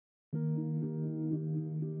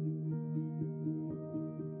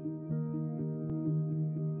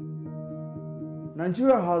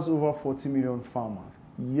Nigeria has over 40 million farmers,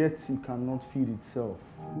 yet it cannot feed itself.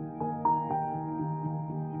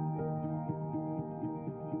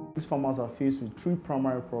 These farmers are faced with three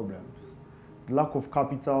primary problems: the lack of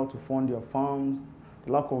capital to fund their farms,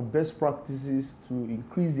 the lack of best practices to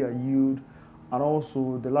increase their yield, and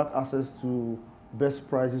also the lack of access to best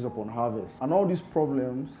prices upon harvest. And all these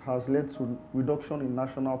problems has led to reduction in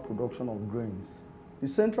national production of grains. The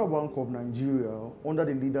Central Bank of Nigeria, under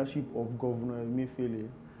the leadership of Governor Emefiele,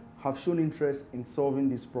 have shown interest in solving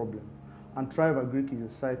this problem, and Thrive Agric is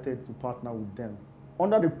excited to partner with them.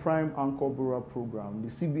 Under the Prime Anchor Borrower program, the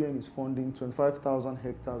CBN is funding 25,000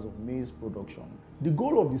 hectares of maize production. The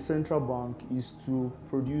goal of the central bank is to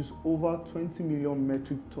produce over 20 million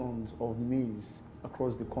metric tons of maize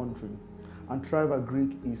across the country, and Thrive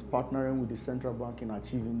Agric is partnering with the central bank in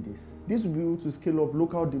achieving this. This will be able to scale up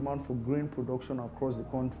local demand for grain production across the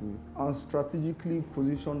country and strategically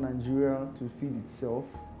position Nigeria to feed itself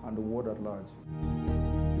and the world at large.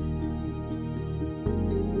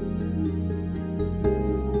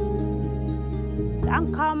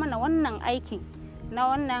 An kawo mana wannan aikin na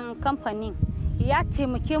wannan kamfanin ya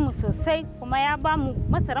taimake mu sosai, kuma ya ba mu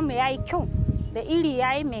masaran mu yayi kyau da iri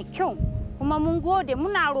yayi mai kyau, kuma mun gode.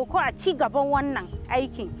 Muna roko a ci gaban wannan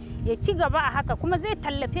aikin ya ci gaba a haka, kuma zai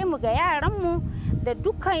tallafe mu ga yaran mu da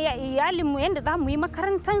dukkan iyalin mu yanda za mu yi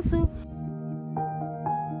makarantan su.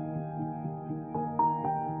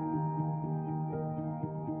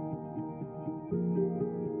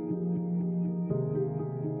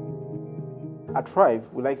 At Thrive,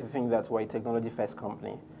 we like to think that we're a technology-first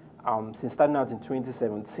company. Since starting out in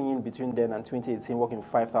 2017, between then and 2018, working with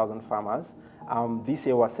 5,000 farmers. This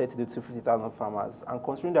year, we're set to do 250,000 farmers. And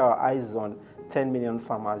considering that our eyes is on 10 million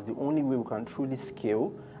farmers, the only way we can truly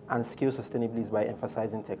scale and scale sustainably is by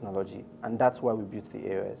emphasizing technology. And that's why we built the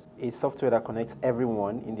AOS, a software that connects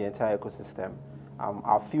everyone in the entire ecosystem.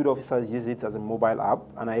 Our field officers use it as a mobile app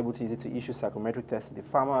and are able to use it to issue psychometric tests to the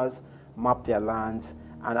farmers, map their lands,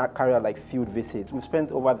 and carry out like field visits. We've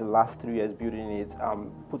spent over the last 3 years building it,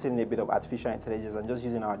 putting in a bit of artificial intelligence and just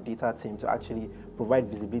using our data team to actually provide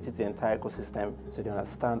visibility to the entire ecosystem so they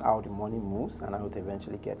understand how the money moves and how it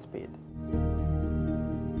eventually gets paid.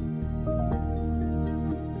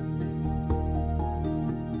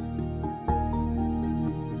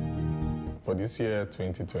 For this year,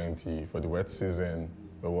 2020, for the wet season,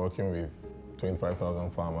 we're working with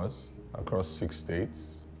 25,000 farmers across 6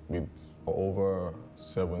 states with over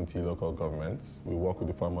 70 local governments. We work with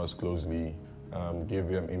the farmers closely, give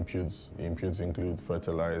them inputs. The inputs include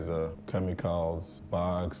fertilizer, chemicals,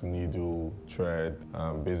 bags, needle, thread,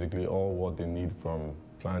 basically all what they need from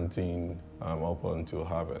planting up until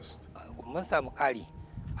harvest. Mun samu ƙari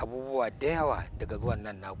abubuwa da yawa daga zuwan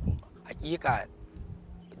nan naku. Hakika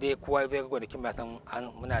dai kowa zai ga gonakin ba san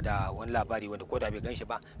muna da wani labari wanda ko da bai ganshi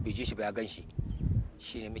ba, bai ji shi ba ya ganshi.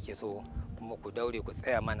 Shine muke so kuma ku daure ku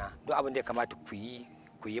tsaya mana, duk abin da ya kamata ku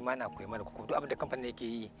yi mana duk abin da kamfanin yake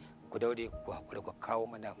yi ku daure ku hakuri ku kawo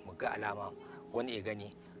mana mu ga alama wani ya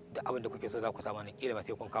gani, duk abin da kuke so za ku samu mana, kila ba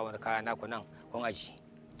sai kun kawo kaya naku nan kun aji.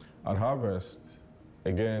 At harvest,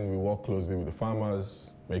 again, we work closely with the farmers,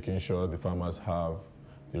 making sure the farmers have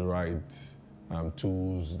the right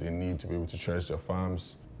tools they need to be able to thresh their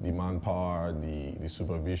farms, the manpower, the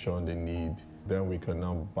supervision they need. Then we can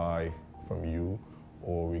now buy from you,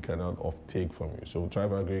 or we cannot off-take from you. So Thrive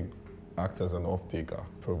Agric acts as an off-taker,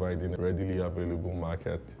 providing a readily available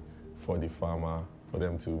market for the farmer, for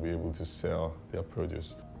them to be able to sell their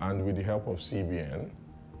produce. And with the help of CBN,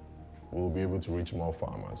 we'll be able to reach more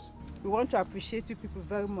farmers. We want to appreciate you people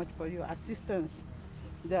very much for your assistance,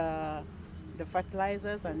 the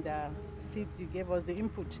fertilizers and the seeds you gave us, the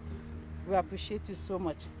input. We appreciate you so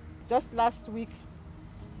much. Just last week,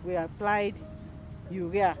 we applied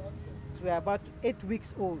urea. We are about 8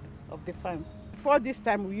 weeks old of the farm. Before this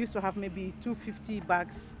time, we used to have maybe 250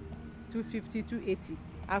 bags, 250, 280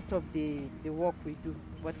 out of the work we do.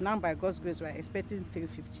 But now, by God's grace, we are expecting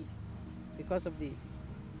 350 because of the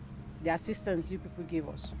assistance you people give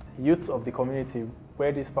us. Youths of the community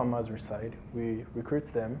where these farmers reside, we recruit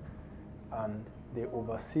them and they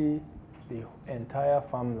oversee the entire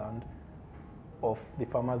farmland of the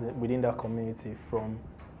farmers within that community from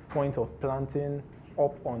point of planting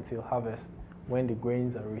up until harvest, when the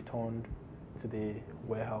grains are returned to the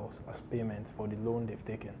warehouse as payment for the loan they've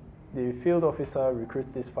taken. The field officer recruits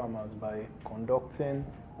these farmers by conducting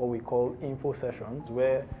what we call info sessions,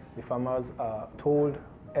 where the farmers are told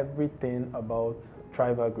everything about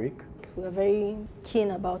Thrive Agric. We're very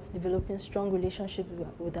keen about developing strong relationships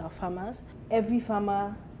with our farmers. Every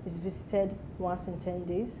farmer is visited once in 10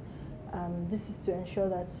 days. This is to ensure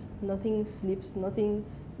that nothing slips, nothing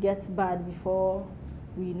gets bad before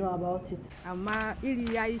we know about it. Amma iri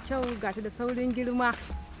yayi kyau ga ta da saurin girma.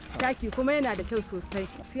 Taki kuma yana da kyau sosai.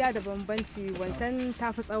 Siya da bambanci wancan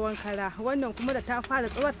ta fi tsawon kara, wannan kuma da ta fara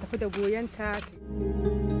tsawon tafi da goyonta.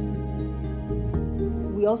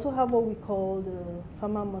 We also have what we call the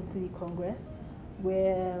Farmer Monthly Congress,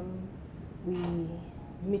 where we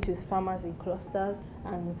meet with farmers in clusters,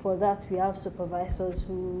 and for that we have supervisors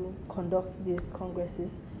who conduct these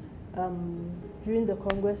congresses. During the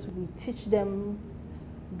congress, we teach them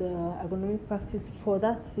the agronomic practice for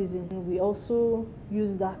that season. We also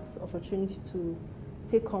use that opportunity to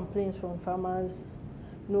take complaints from farmers,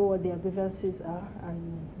 know what their grievances are,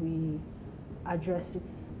 and we address it.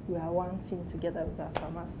 We are one team together with our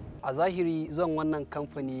farmers. A zahiri zuwan wannan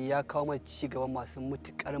kamfani ya kawo mana ci gaba masu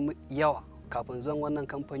mutukar yawa. Kafin zuwan wannan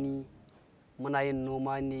kamfani muna yin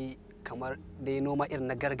noma ne kamar dai noma irin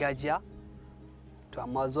na gargajiya. To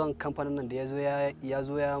amma zuwan kamfanin nan da ya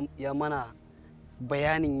zo ya mana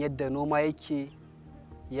bayanin yadda noma yake,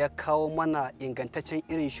 ya kawo mana ingantaccen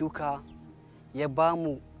irin shuka, ya ba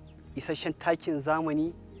mu isasshen takin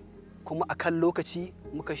zamani kuma akan lokaci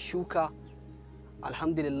muka shuka.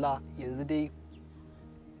 Alhamdulillah yanzu dai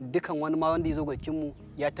dukan wani ma wanda ya zo gonakinmu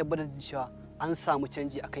ya tabbatar da cewa an samu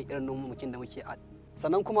canji akan irin nomakin da muke a.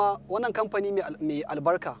 Sannan kuma wannan kamfani mai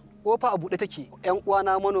albarka kofa a buɗe take. 'Yan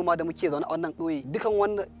uwana manoma da muke zaune a wannan ƙauye, dukan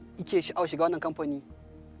wanda yake sha'awar shiga wannan kamfani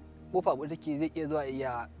kofa a buɗe take, zai iya zuwa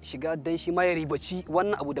ya shiga dan shi ma ya ribaci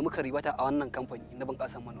wannan abu da muka ribata a wannan kamfani na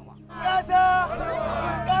bunƙasar manoma.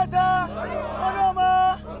 Bunƙasa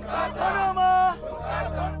manoma.